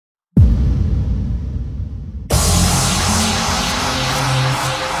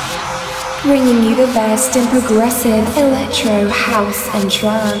bringing you the best in progressive electro, house and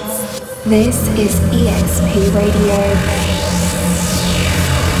trance. This is EXP Radio.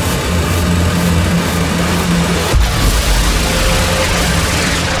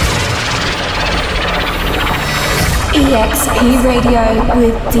 EXP Radio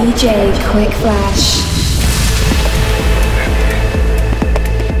with DJ Quickflash.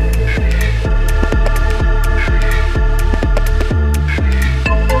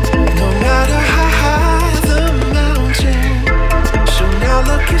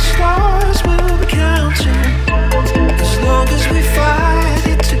 Stars will be counting. As long as we fight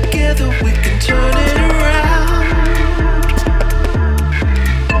it together, we can turn it around.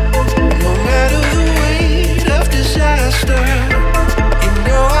 No matter the weight of disaster, you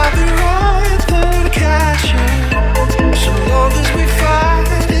know I'll be right there to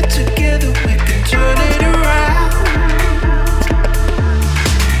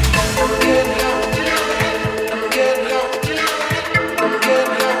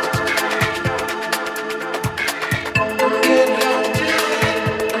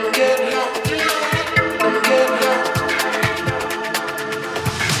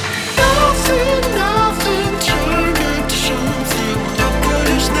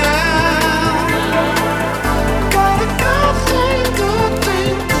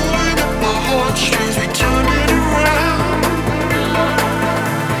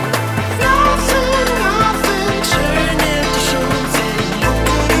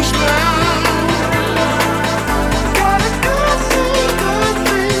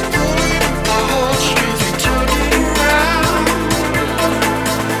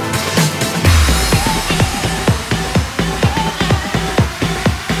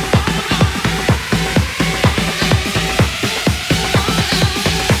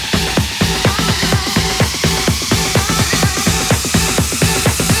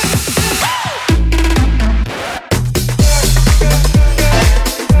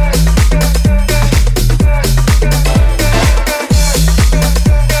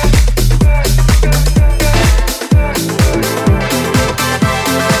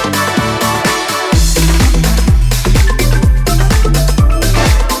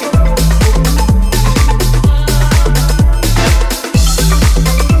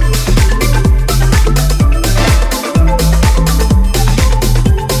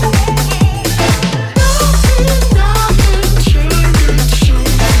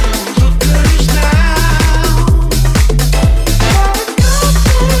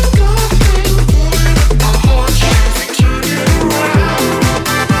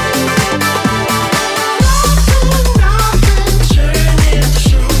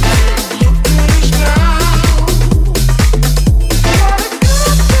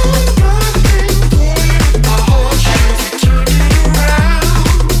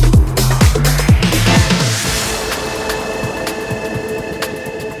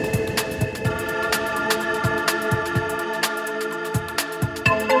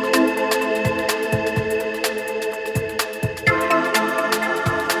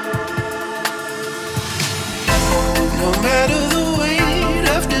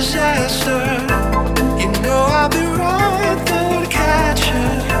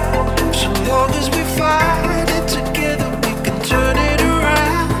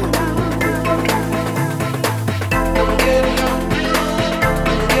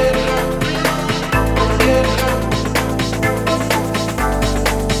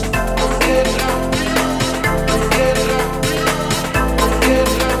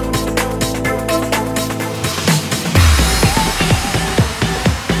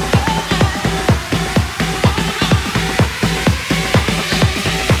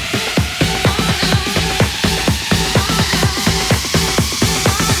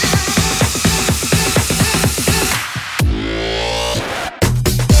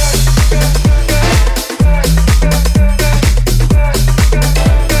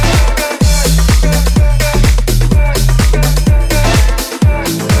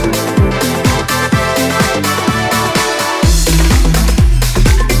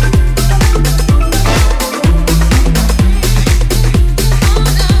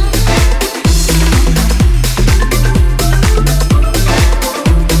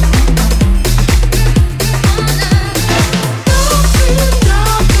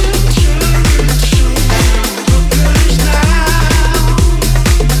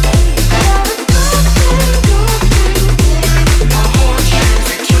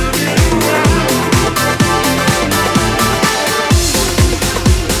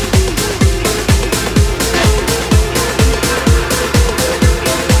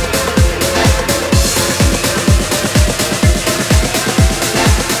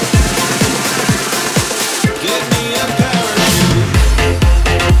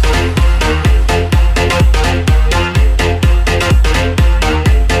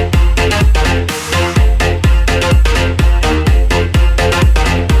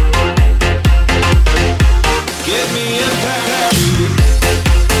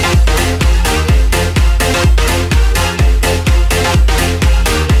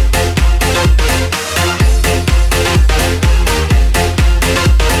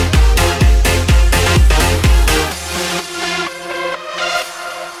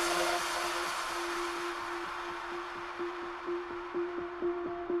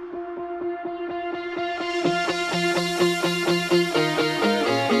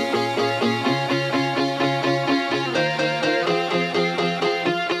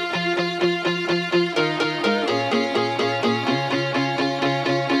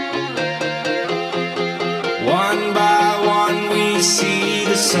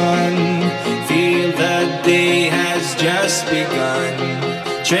sun. Feel the day has just begun.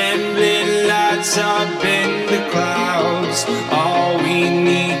 Trembling lights up in the clouds. All we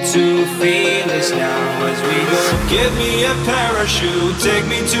need to feel is now as we go. Give me a parachute, take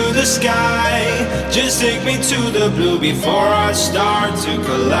me to the sky. Just take me to the blue before I start to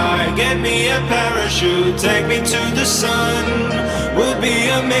collide. Give me a parachute, take me to the sun. Would be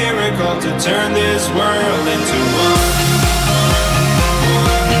a miracle to turn this world into one.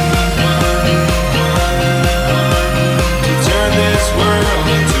 This world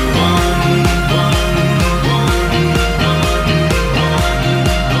into one.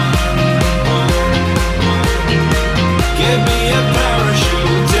 Give me a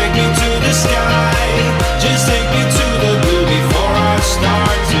parachute, take me to the sky. Just take me to the blue before I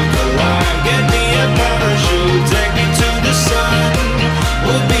start to collide. Give me a parachute, take me to the sun.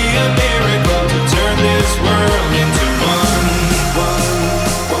 Would be a miracle to turn this world into one.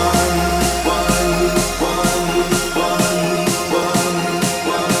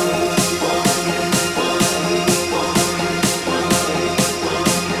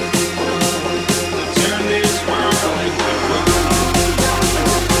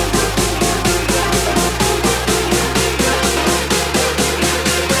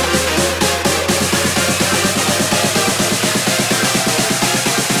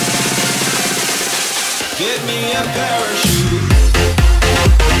 Give me a parachute.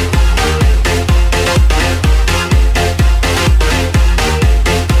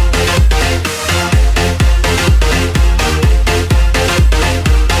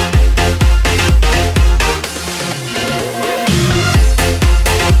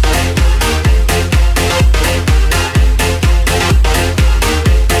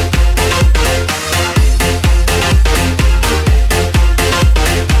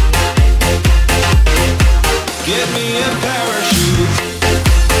 Give me a parachute.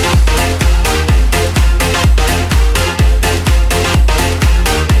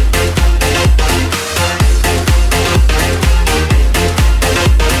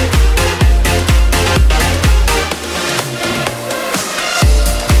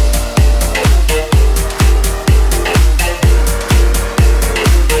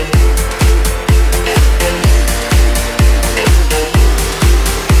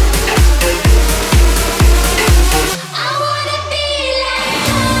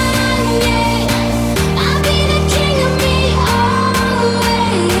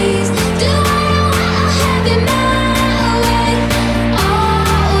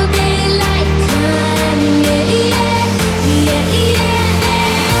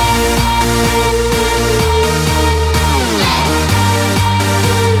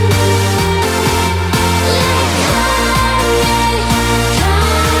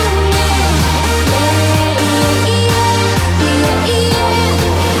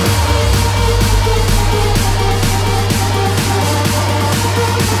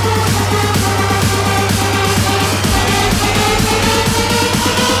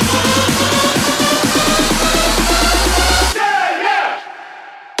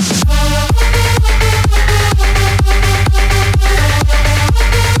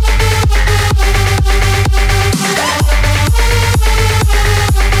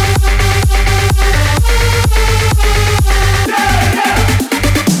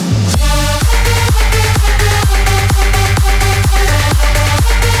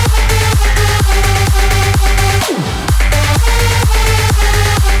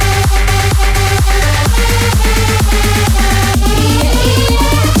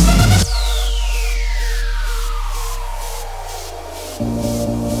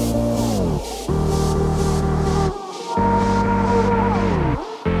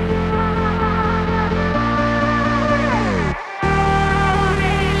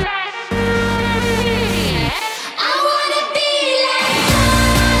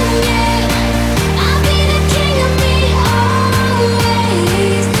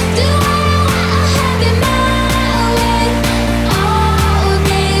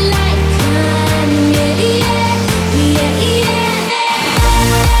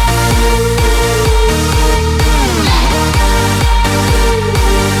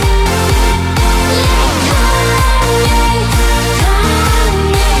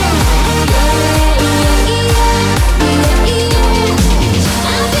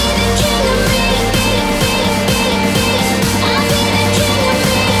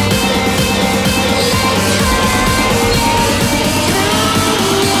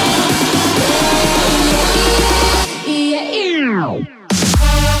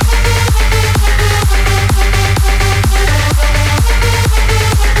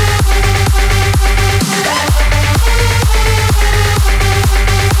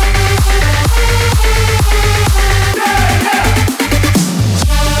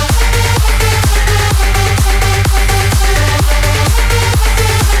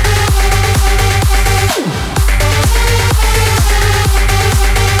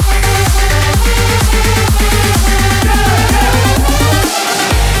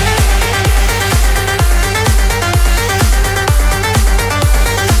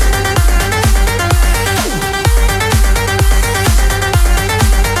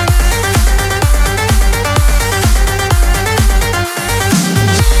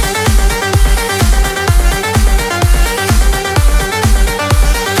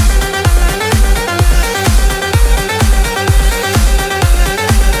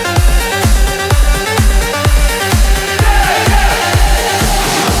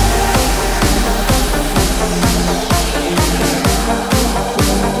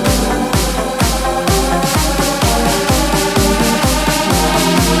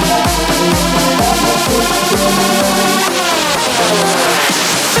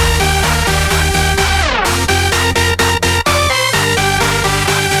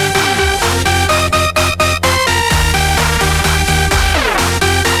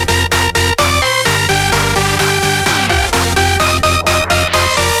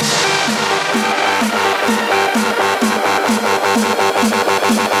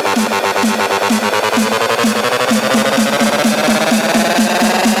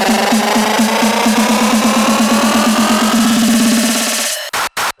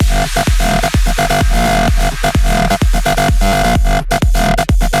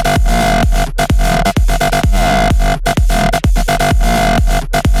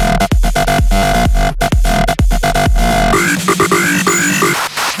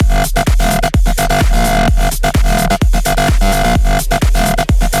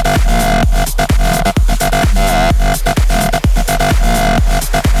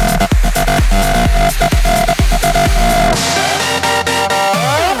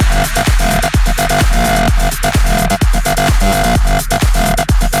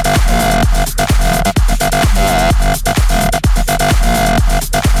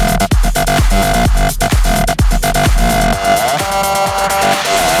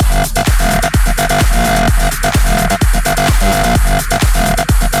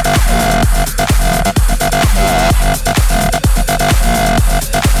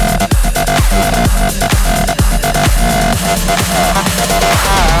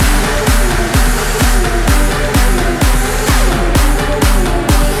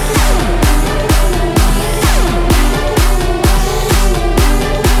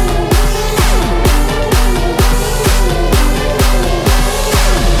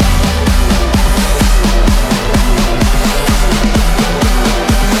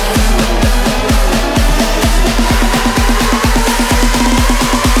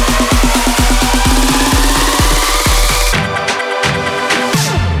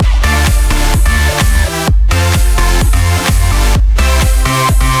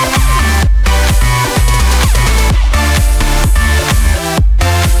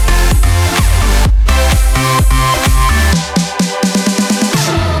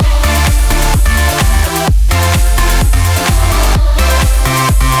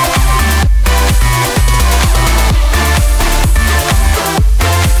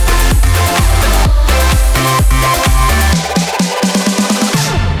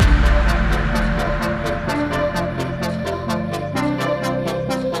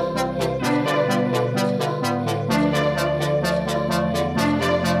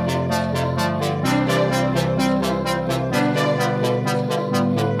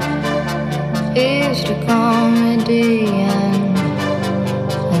 a comedian.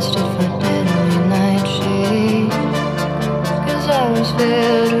 I stood for deadly nightshade, 'cause I was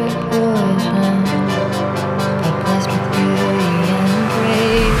filled with poison, but blessed with beauty and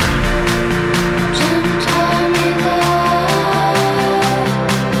grace. Jim taught me love,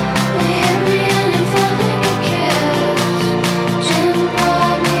 they hit me and it felt like a kiss. Jim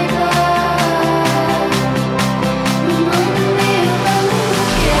brought me love, reminded me of when we were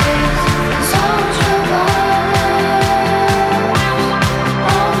kids. It's ultraviolence.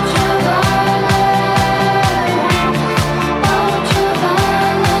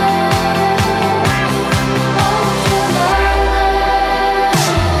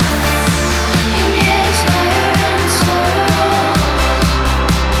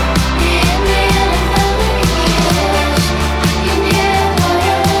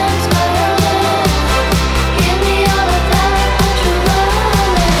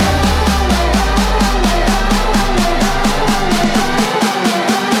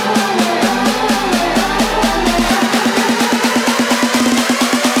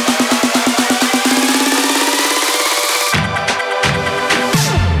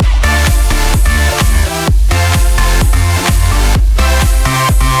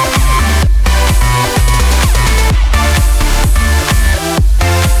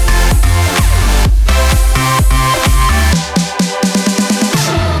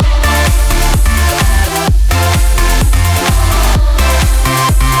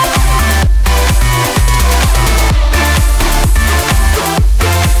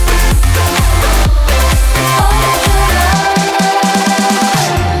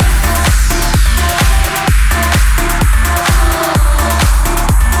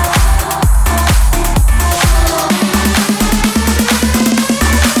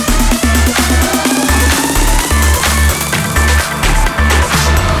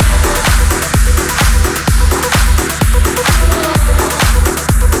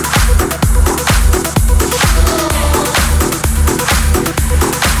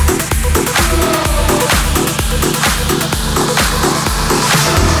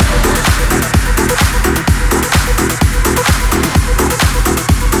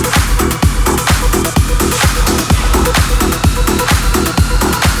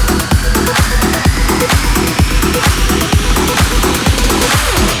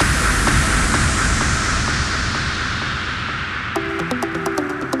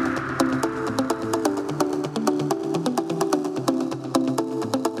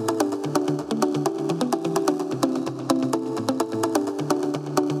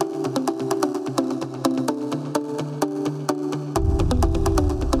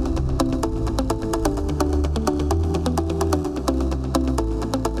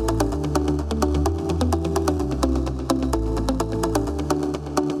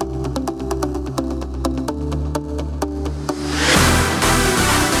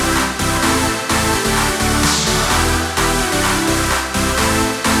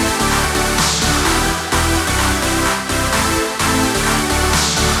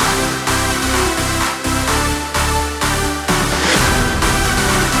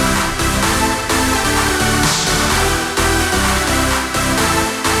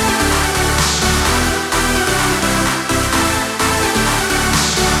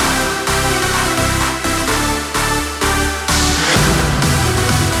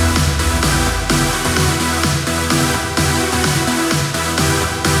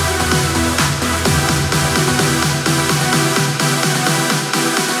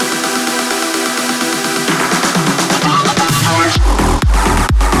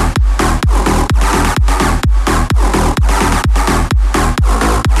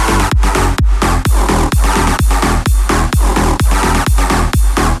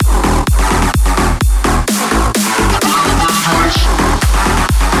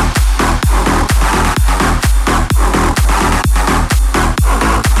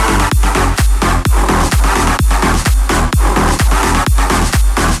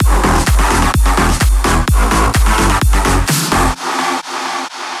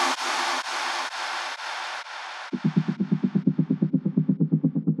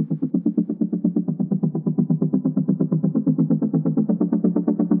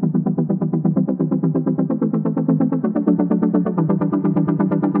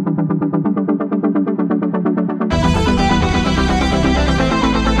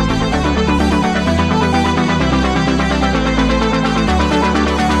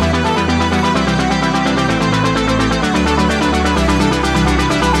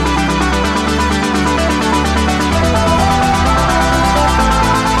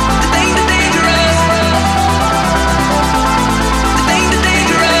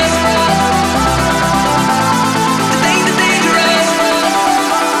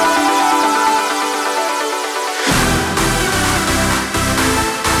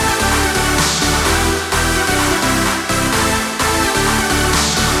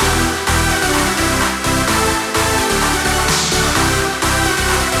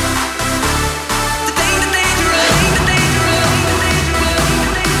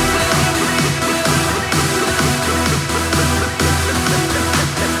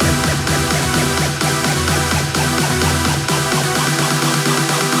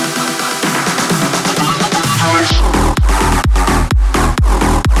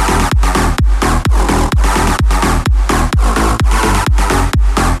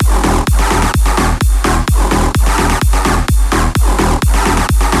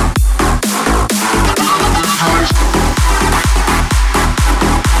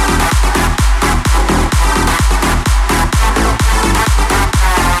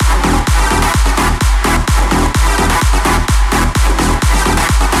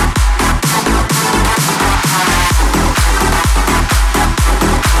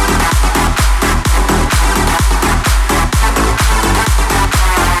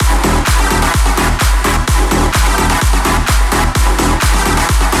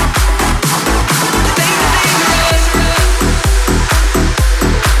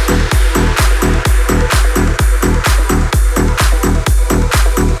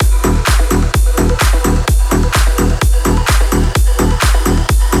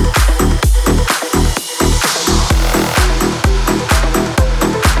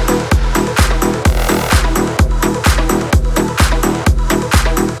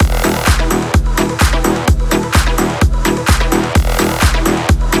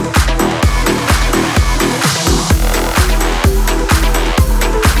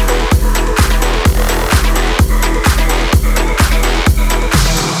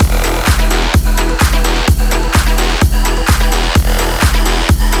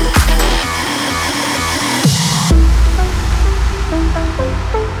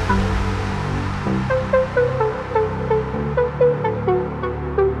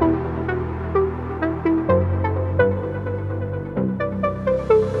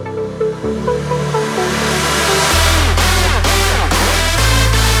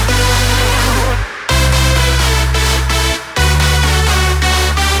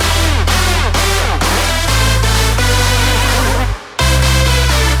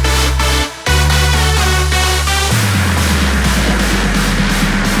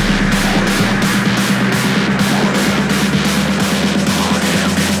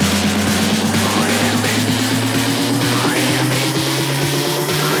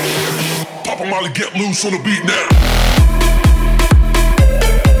 Molly, get loose on the beat now.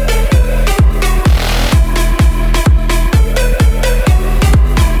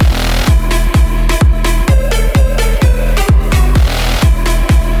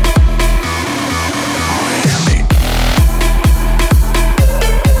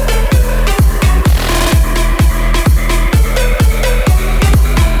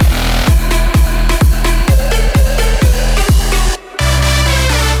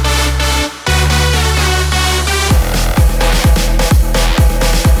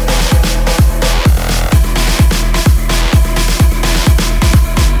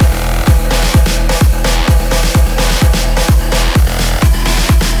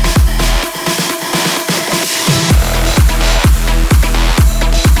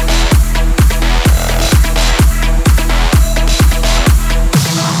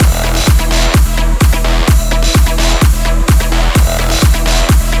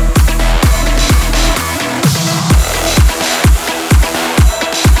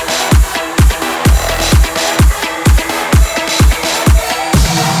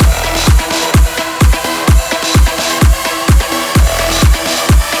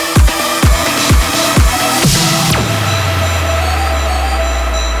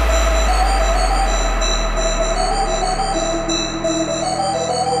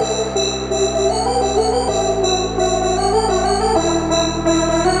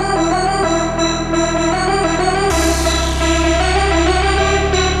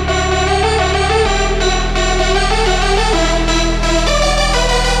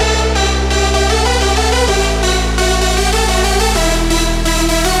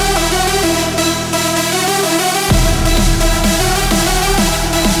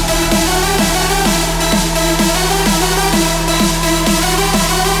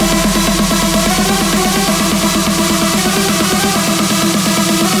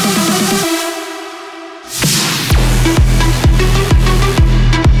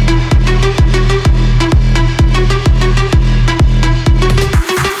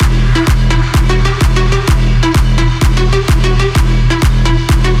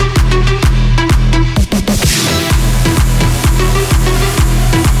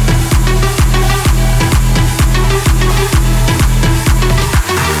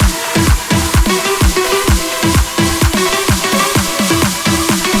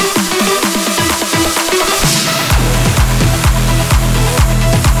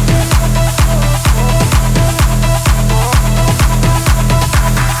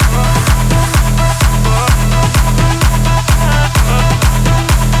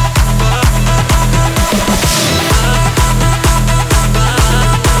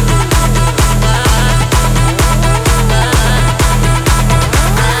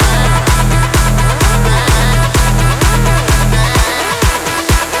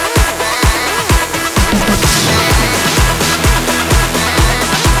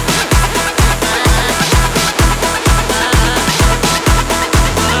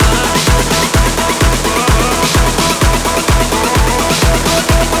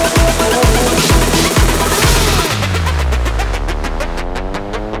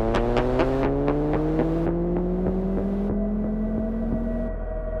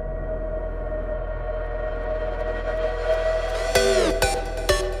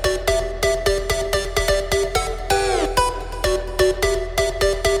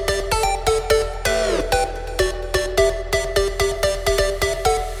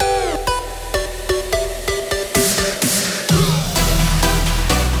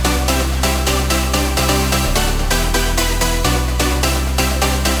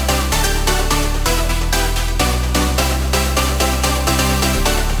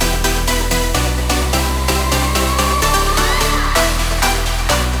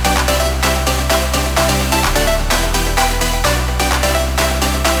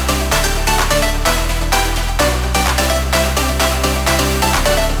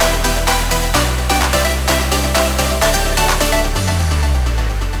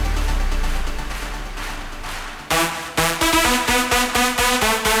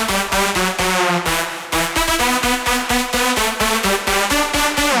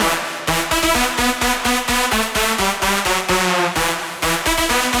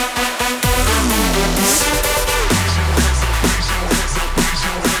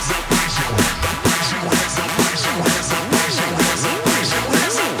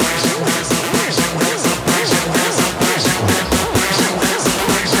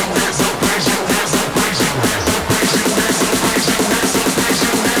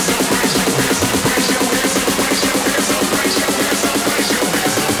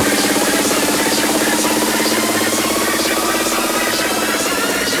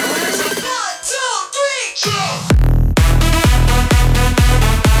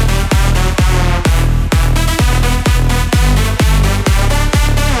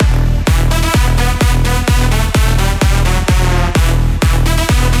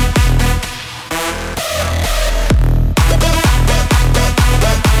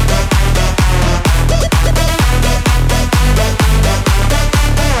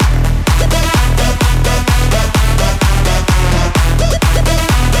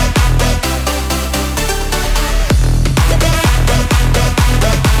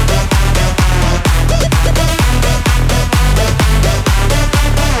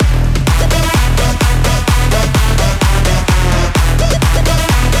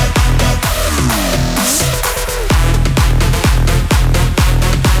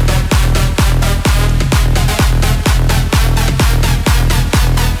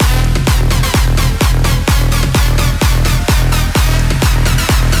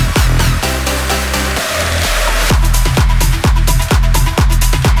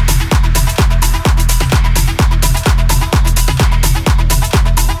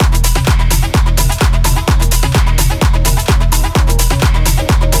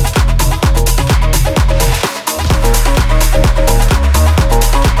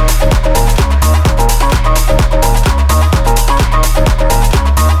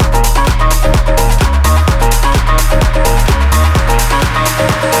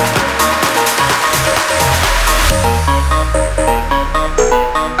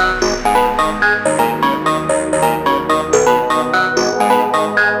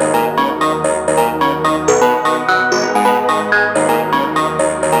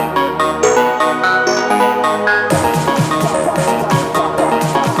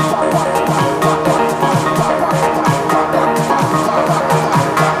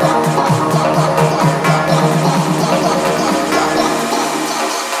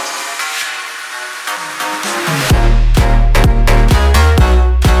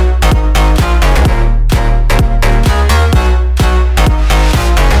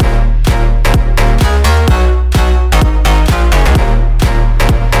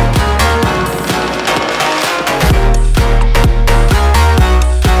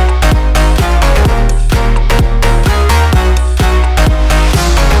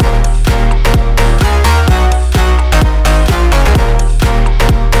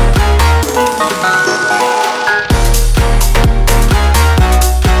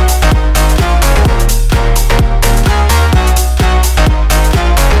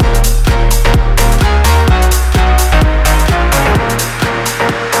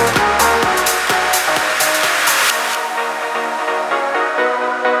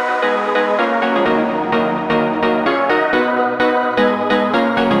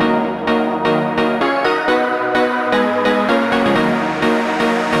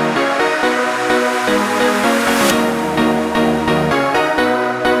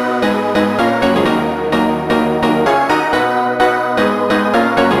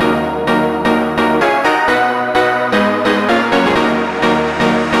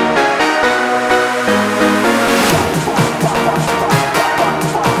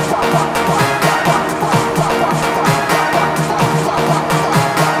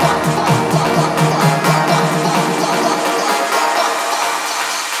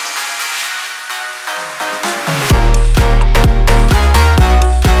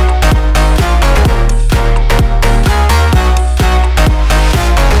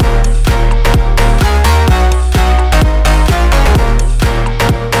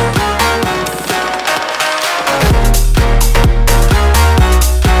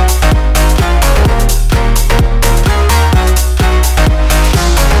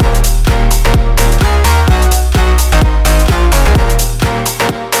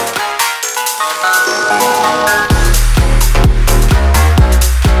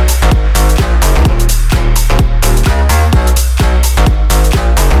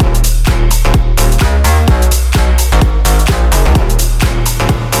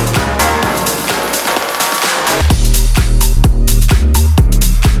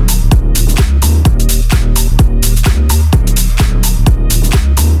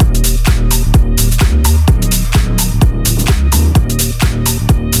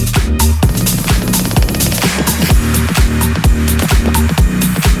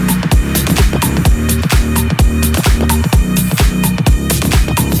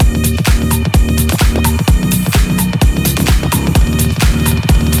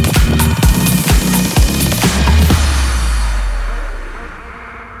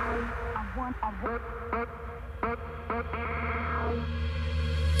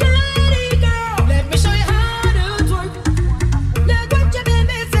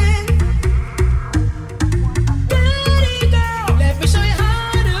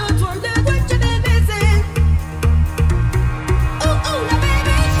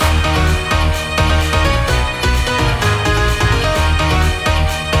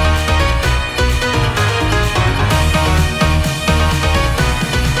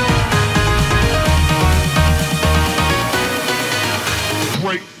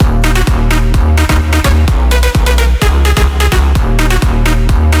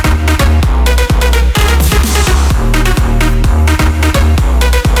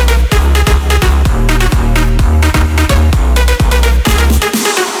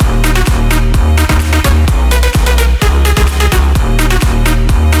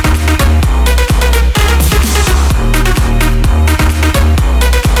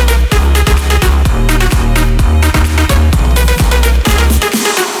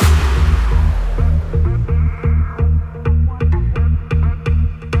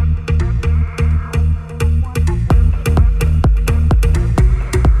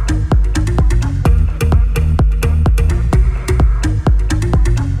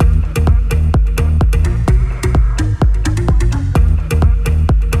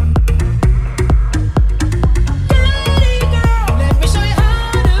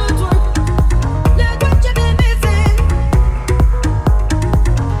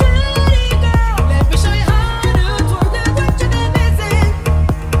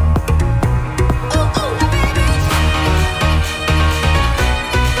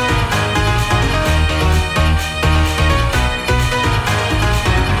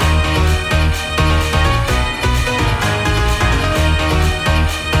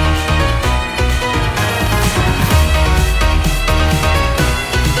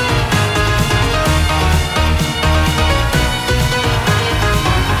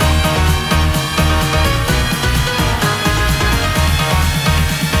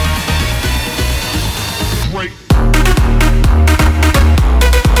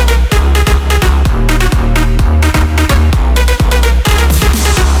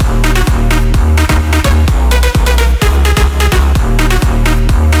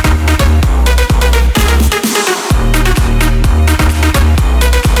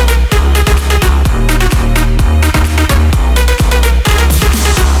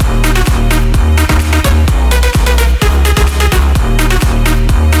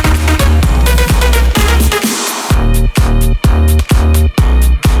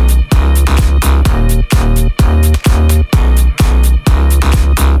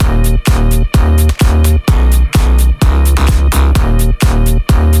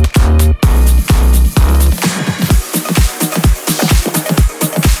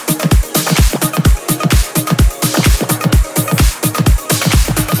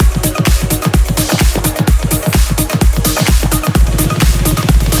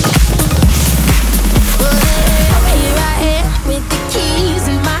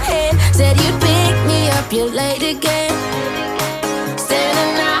 began.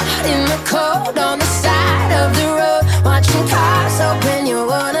 Standing out in the cold on the side of the road, watching cars hoping you're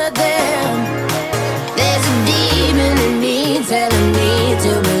one of them. There's a demon in me telling me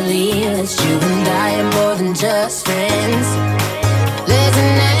to believe that you and I are more than just friends. There's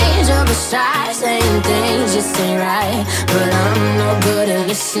an angel beside saying things just ain't right, but I'm no good at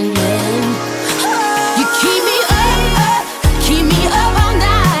listening. You keep me up, keep me up all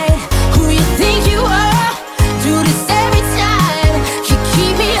night. Who you think you are? Do this every time. You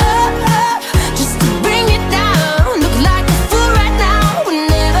keep me up, just to bring it down. Look like a fool right now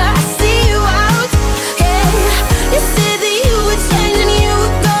whenever I see you out. Hey, you said that you would change and you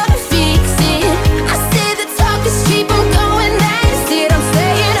were gonna fix it. I said the talk is cheap, I'm going down. Instead I'm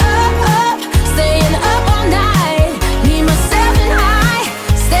staying up all night. Me, myself and I,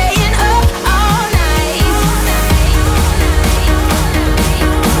 staying up all night. Staying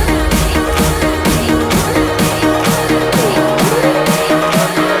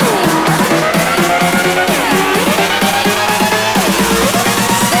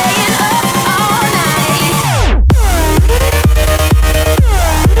up all night.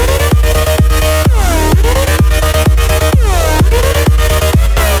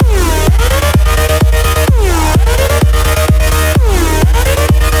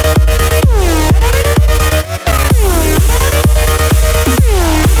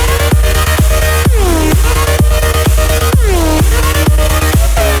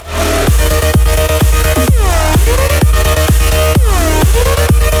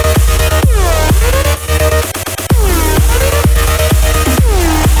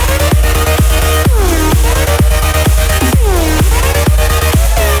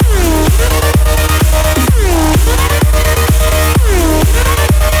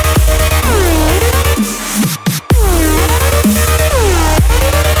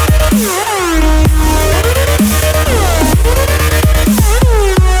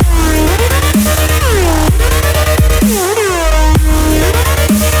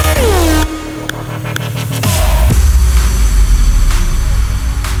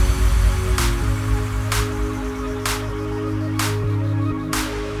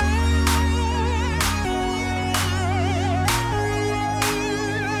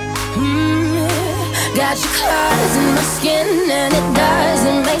 Got your claws in my skin and it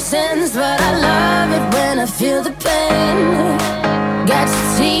doesn't make sense, but I love it when I feel the pain. Got your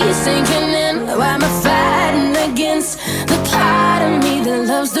teeth sinking in while I'm fighting against the part of me that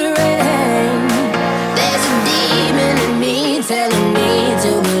loves the rain. There's a demon in me telling me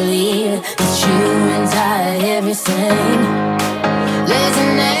to believe that you and I are everything. There's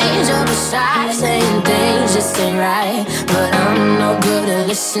an angel beside saying things just ain't right, but I'm no good at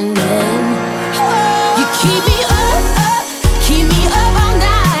listening. You keep me up, keep me up all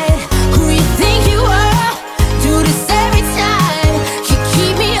night. Who you think you are? Do this every time. You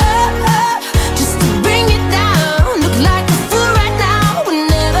keep me up, just to bring it down. Look like a fool right now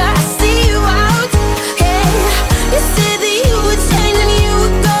whenever I see you out. Hey, you said that you would change and you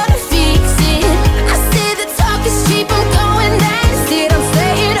were gonna fix it. I said the talk is cheap, I'm going down. Instead I'm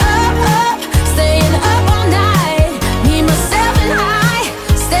staying up all night. Me, myself and I,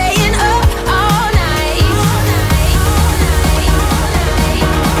 staying up all night.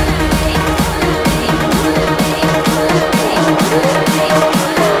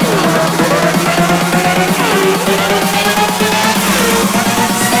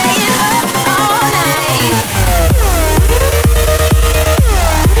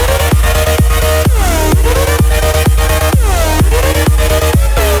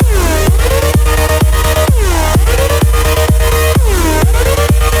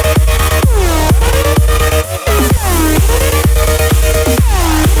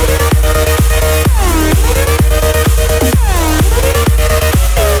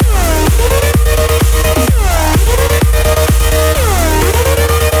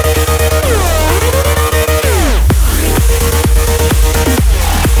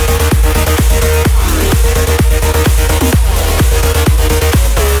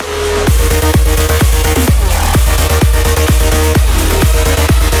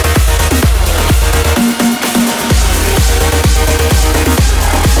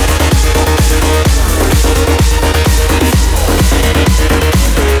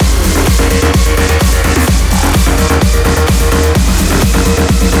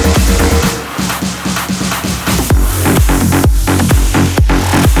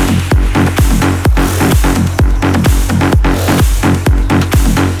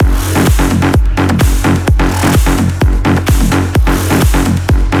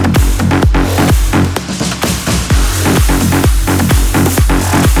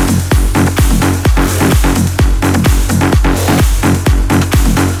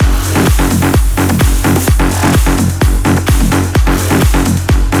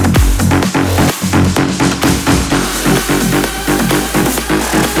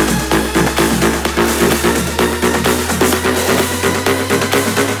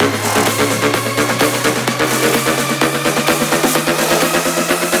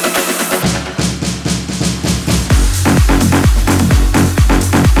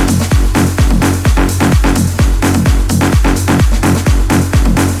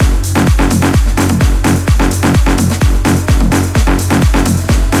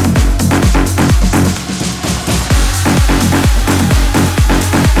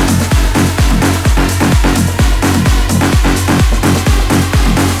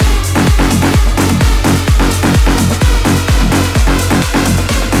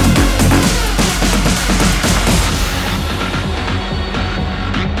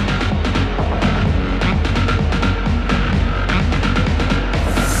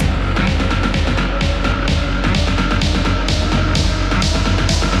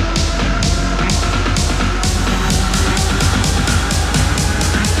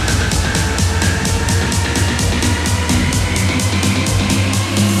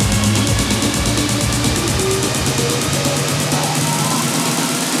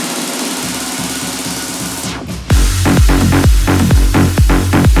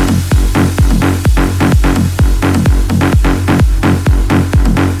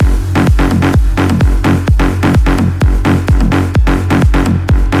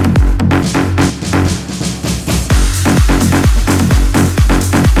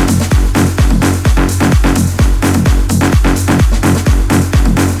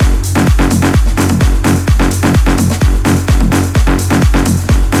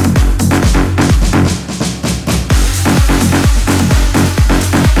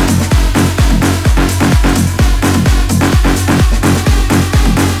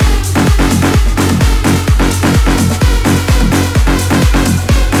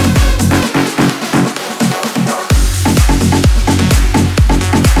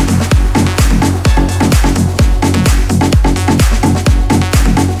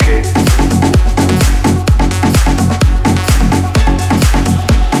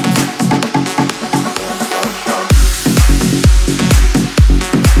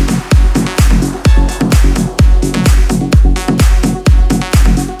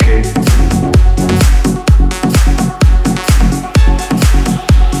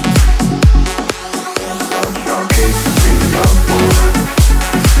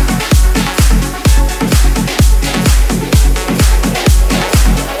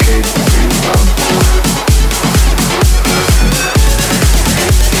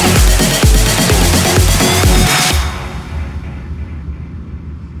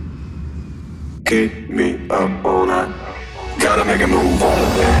 keep me up all night. Gotta make a move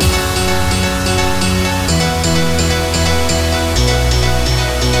on that.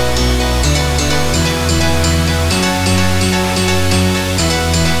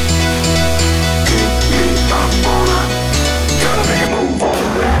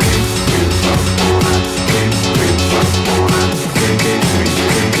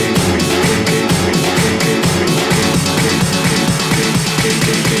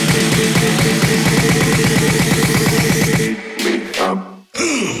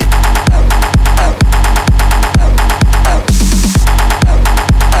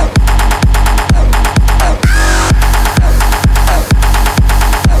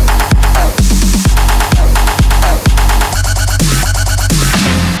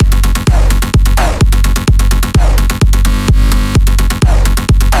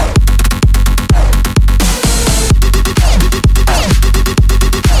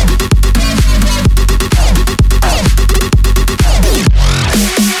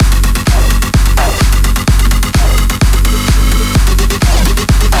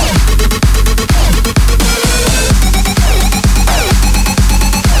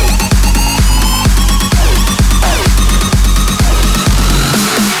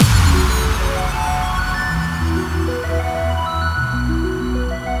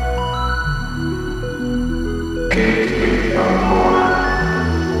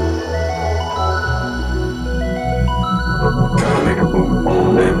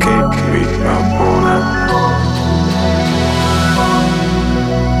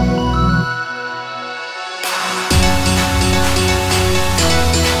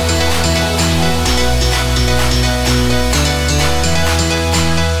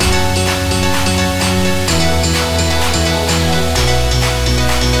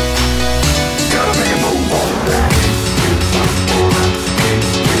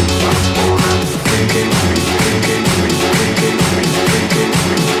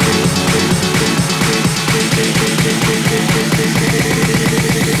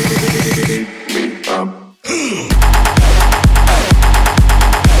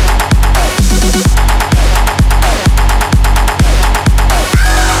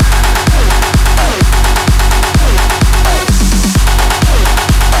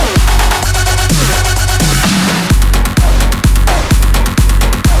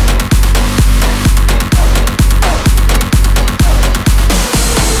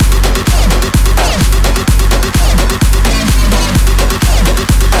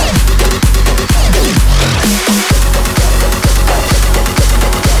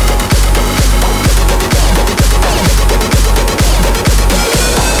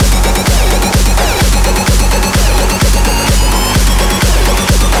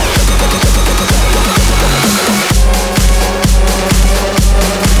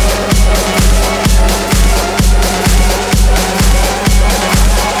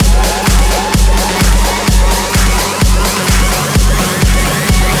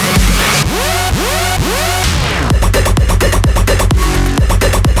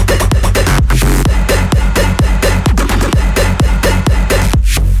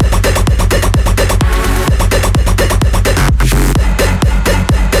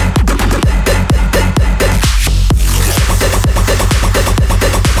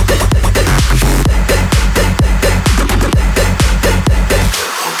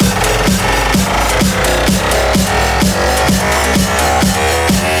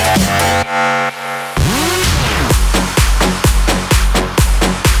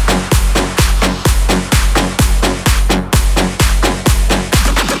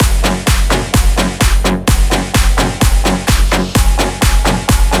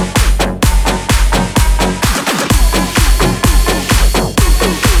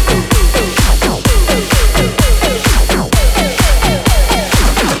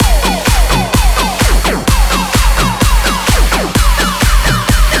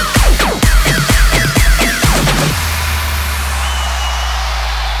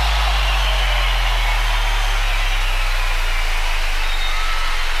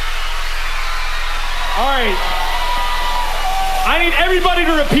 Everybody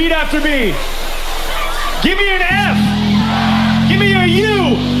to repeat after me. Give me an F. Give me a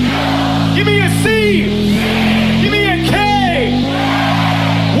U. Give me a C. Give me a K.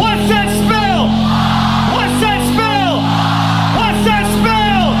 What's that spell? What's that spell? What's that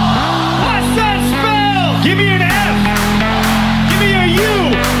spell? What's that spell? Give me an F. Give me a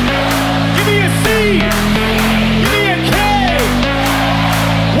U. Give me a C. Give me a K.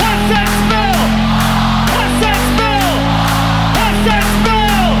 What's that spell? What's that spell? What's that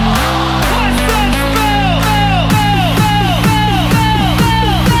spell? What's that spell?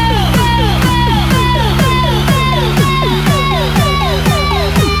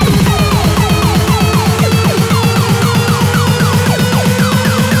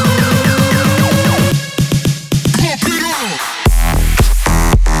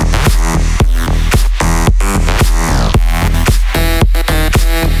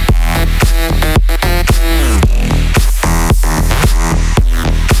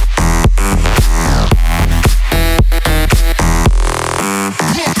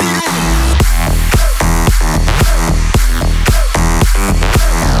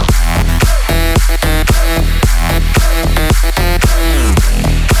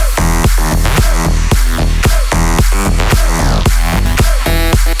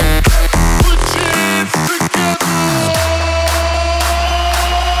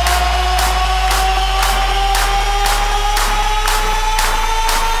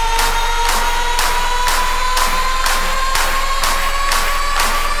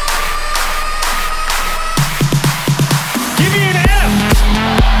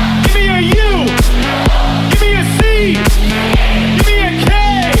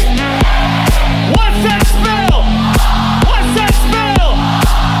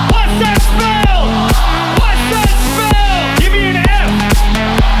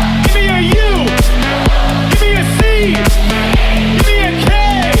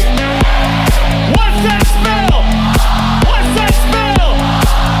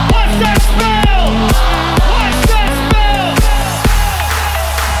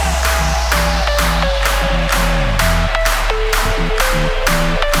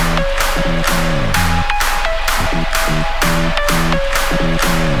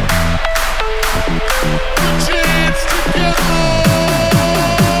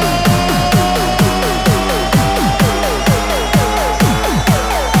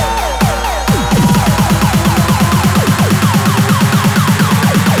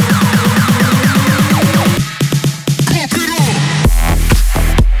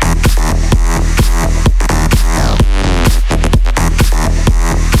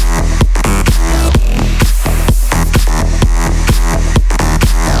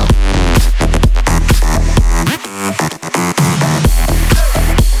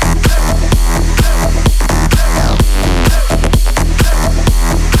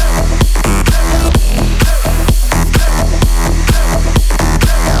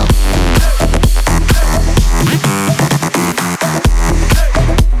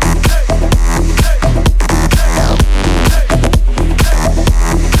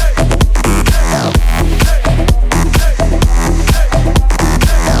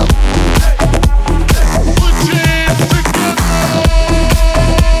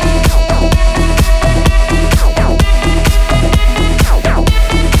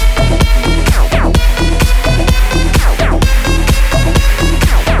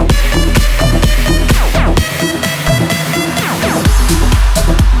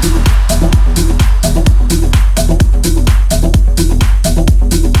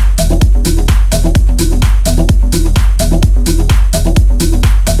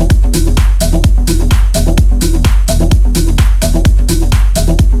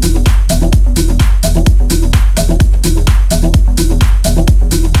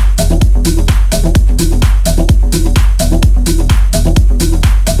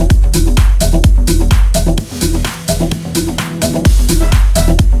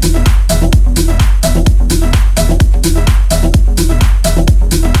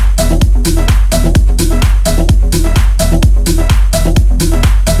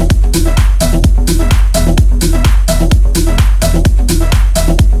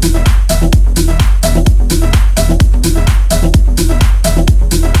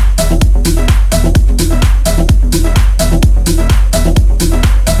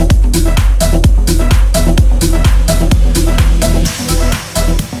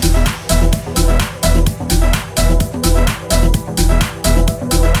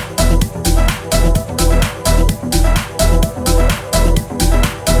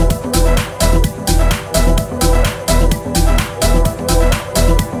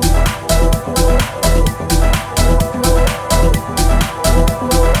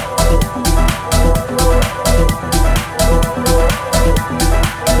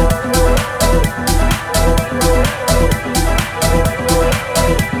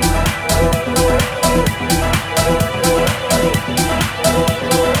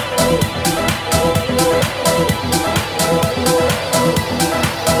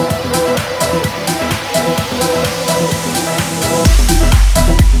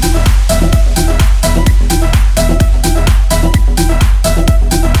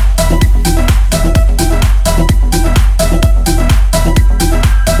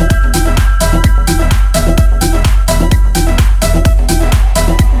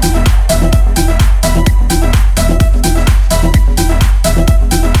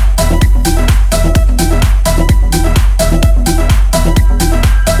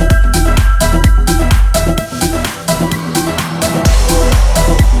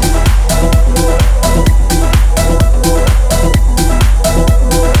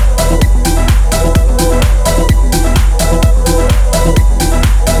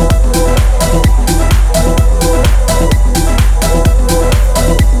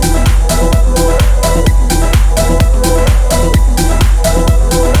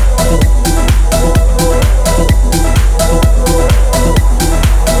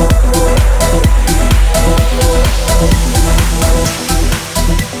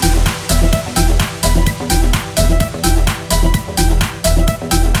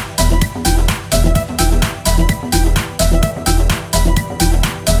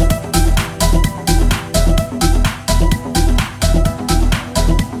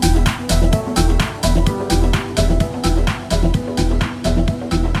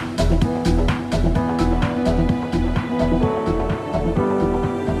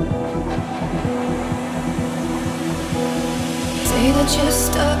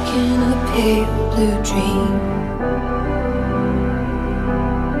 blue dream,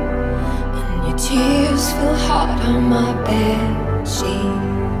 and your tears feel hot on my bed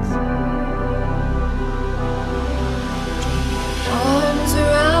sheets. Arms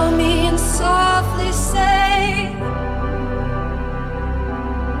around me and softly say,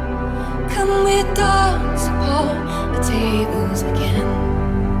 come we dance upon the tables again.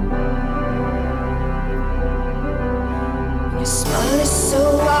 Your smile is so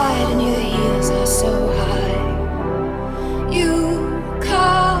wide and your heels are so high. You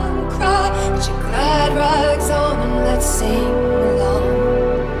can't cry, put your glad rags on and let's sing along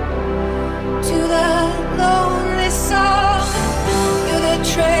to that lonely song. You're the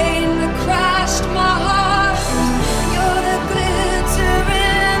train that crashed my heart. You're the glitter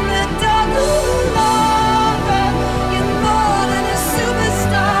in the dark. Ooh, Laura, you're more than a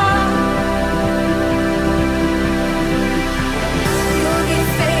superstar. You'll be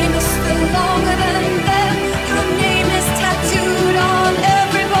famous for longer than them. Your name is tattooed on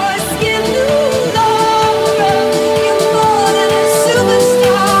every boy's skin. Ooh, Laura, you're more than a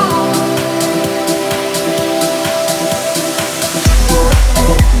superstar.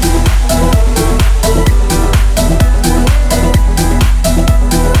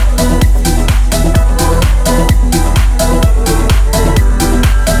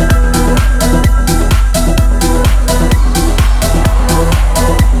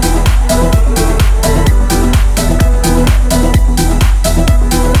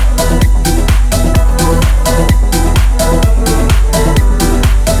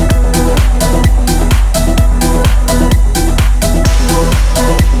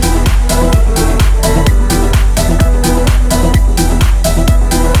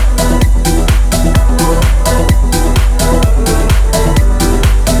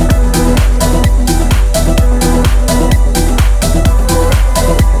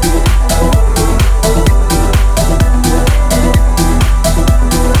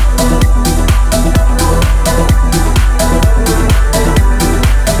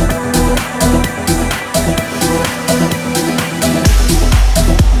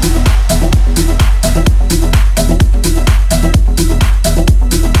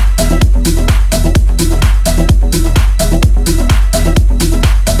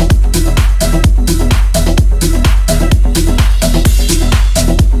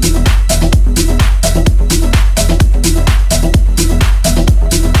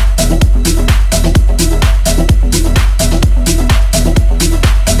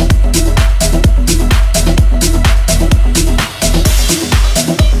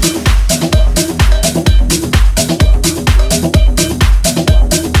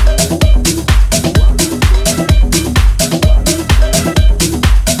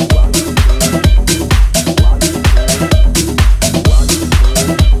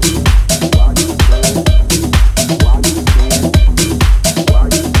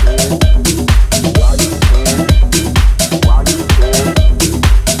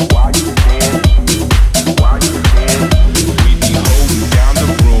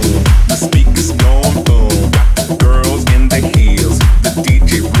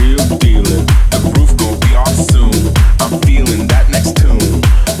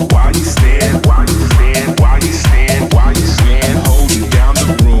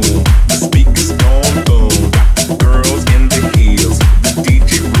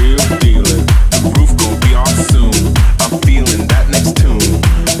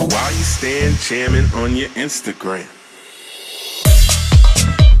 Instagram.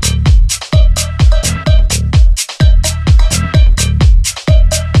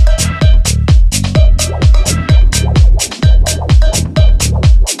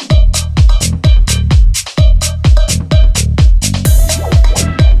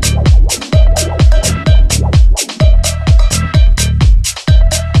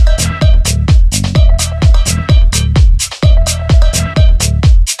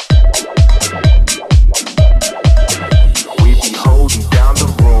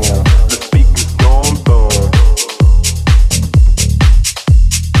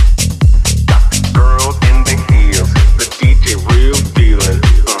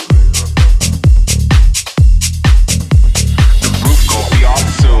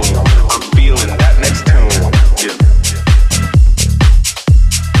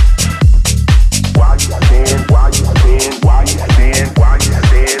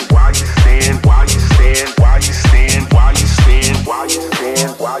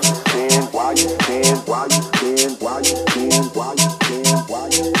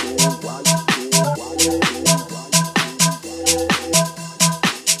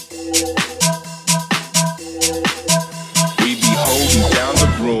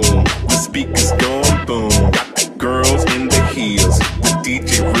 speakers going. boom. Got the girls in the heels, the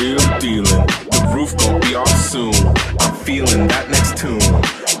DJ real dealin'. The roof gon' be off soon. I'm feeling that next tune.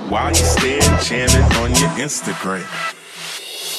 While you stand jamming on your Instagram.